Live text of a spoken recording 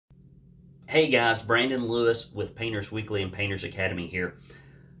Hey guys, Brandon Lewis with Painters Weekly and Painters Academy here.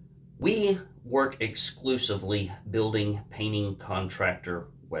 We work exclusively building painting contractor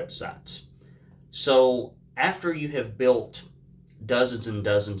websites. So after you have built dozens and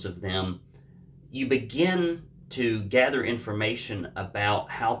dozens of them, you begin to gather information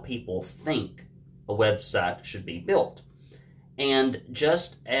about how people think a website should be built. And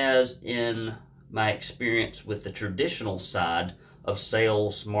just as in my experience with the traditional side of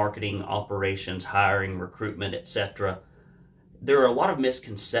sales, marketing, operations, hiring, recruitment, etc., there are a lot of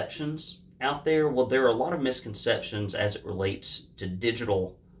misconceptions out there. Well, there are a lot of misconceptions as it relates to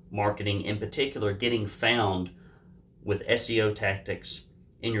digital marketing, in particular getting found with SEO tactics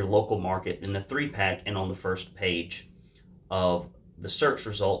in your local market in the 3-pack and on the first page of the search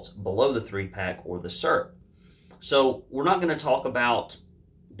results below the 3-pack or the SERP. So we're not going to talk about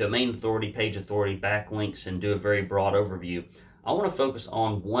domain authority, page authority, backlinks, and do a very broad overview. I want to focus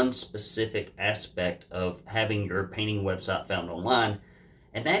on one specific aspect of having your painting website found online,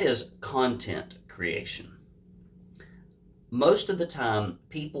 and that is content creation. Most of the time,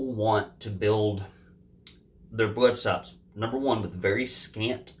 people want to build their websites, number one, with very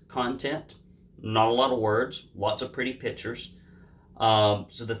scant content, not a lot of words, lots of pretty pictures, so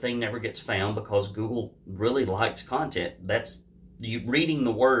the thing never gets found because Google really likes content. Reading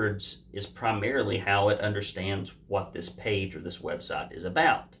the words is primarily how it understands what this page or this website is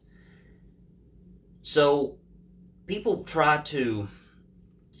about. So people try to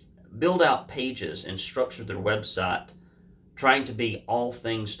build out pages and structure their website trying to be all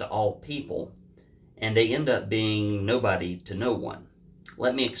things to all people, and they end up being nobody to no one.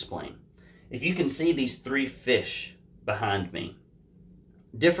 Let me explain. If you can see these 3 fish behind me,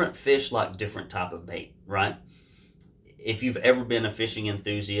 different fish like different type of bait, right? If you've ever been a fishing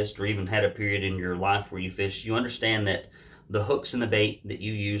enthusiast or even had a period in your life where you fish, you understand that the hooks and the bait that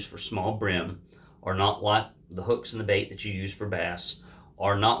you use for small brim are not like the hooks and the bait that you use for bass,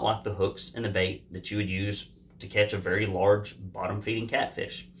 are not like the hooks and the bait that you would use to catch a very large bottom-feeding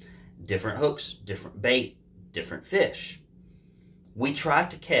catfish. Different hooks, different bait, different fish. We try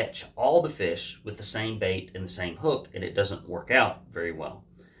to catch all the fish with the same bait and the same hook, and it doesn't work out very well.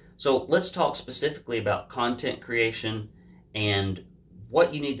 So let's talk specifically about content creation and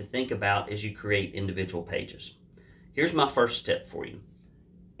what you need to think about as you create individual pages. Here's my first tip for you.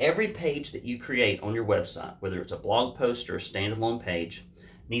 Every page that you create on your website, whether it's a blog post or a standalone page,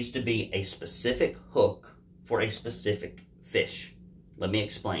 needs to be a specific hook for a specific fish. Let me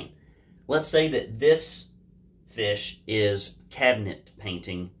explain. Let's say that this fish is cabinet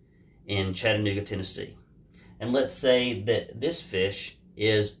painting in Chattanooga, Tennessee. And let's say that this fish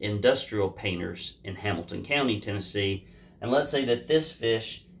is industrial painters in Hamilton County, Tennessee. And let's say that this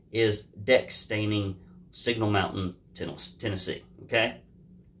fish is deck staining Signal Mountain, Tennessee, okay?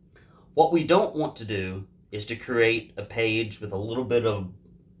 What we don't want to do is to create a page with a little bit of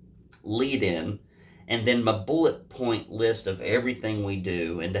lead in and then my bullet point list of everything we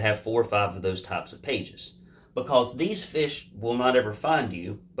do, and to have 4 or 5 of those types of pages. Because these fish will not ever find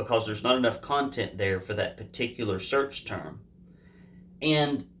you because there's not enough content there for that particular search term.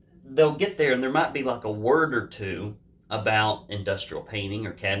 And they'll get there and there might be like a word or two about industrial painting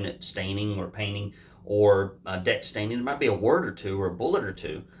or cabinet staining or painting or deck staining. There might be a word or two or a bullet or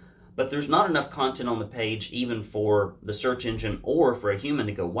two, but there's not enough content on the page even for the search engine or for a human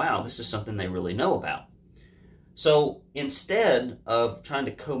to go, wow, this is something they really know about. So instead of trying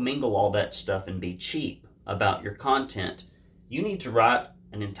to commingle all that stuff and be cheap about your content, you need to write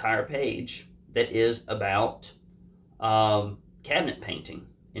an entire page that is about cabinet painting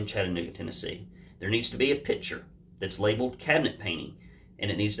in Chattanooga, Tennessee. There needs to be a picture that's labeled cabinet painting,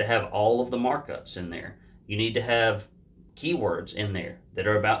 and it needs to have all of the markups in there. You need to have keywords in there that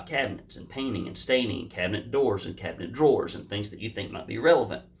are about cabinets and painting and staining, cabinet doors and cabinet drawers and things that you think might be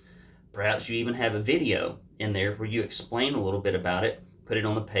relevant. Perhaps you even have a video in there where you explain a little bit about it, put it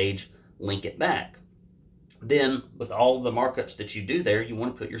on the page, link it back. Then with all of the markups that you do there, you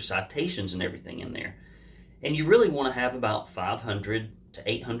want to put your citations and everything in there. And you really want to have about 500 to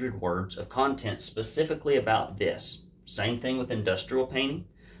 800 words of content specifically about this. Same thing with industrial painting,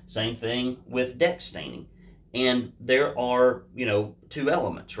 same thing with deck staining. And there are, 2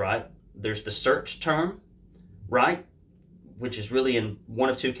 elements, right? There's the search term, right? Which is really in one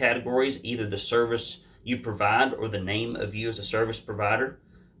of 2 categories, either the service you provide or the name of you as a service provider.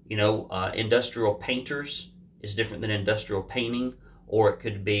 Industrial painters is different than industrial painting, or it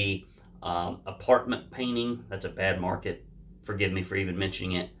could be apartment painting. That's a bad market. Forgive me for even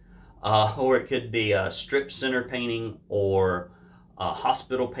mentioning it. Or it could be strip center painting or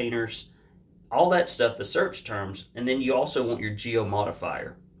hospital painters. All that stuff, the search terms, and then you also want your geo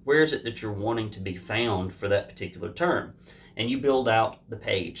modifier. where is it that you're wanting to be found for that particular term, and you build out the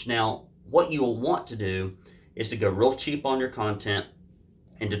page. Now, what you'll want to do is to go real cheap on your content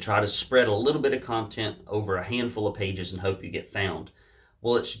and to try to spread a little bit of content over a handful of pages and hope you get found.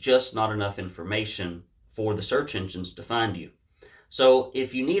 Well, it's just not enough information for the search engines to find you. So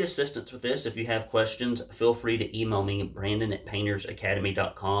if you need assistance with this, if you have questions, feel free to email me at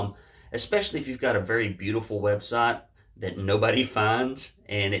brandon@paintersacademy.com, especially if you've got a very beautiful website that nobody finds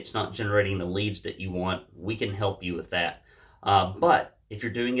and it's not generating the leads that you want. We can help you with that. But if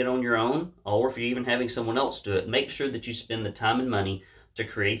you're doing it on your own, or if you're even having someone else do it, make sure that you spend the time and money to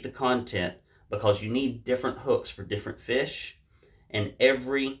create the content, because you need different hooks for different fish, and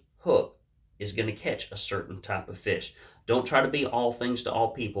every hook is going to catch a certain type of fish. Don't try to be all things to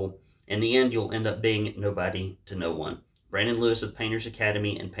all people. In the end, you'll end up being nobody to no one. Brandon Lewis of Painters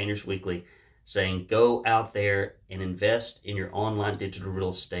Academy and Painters Weekly saying, go out there and invest in your online digital real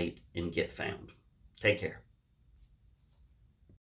estate and get found. Take care.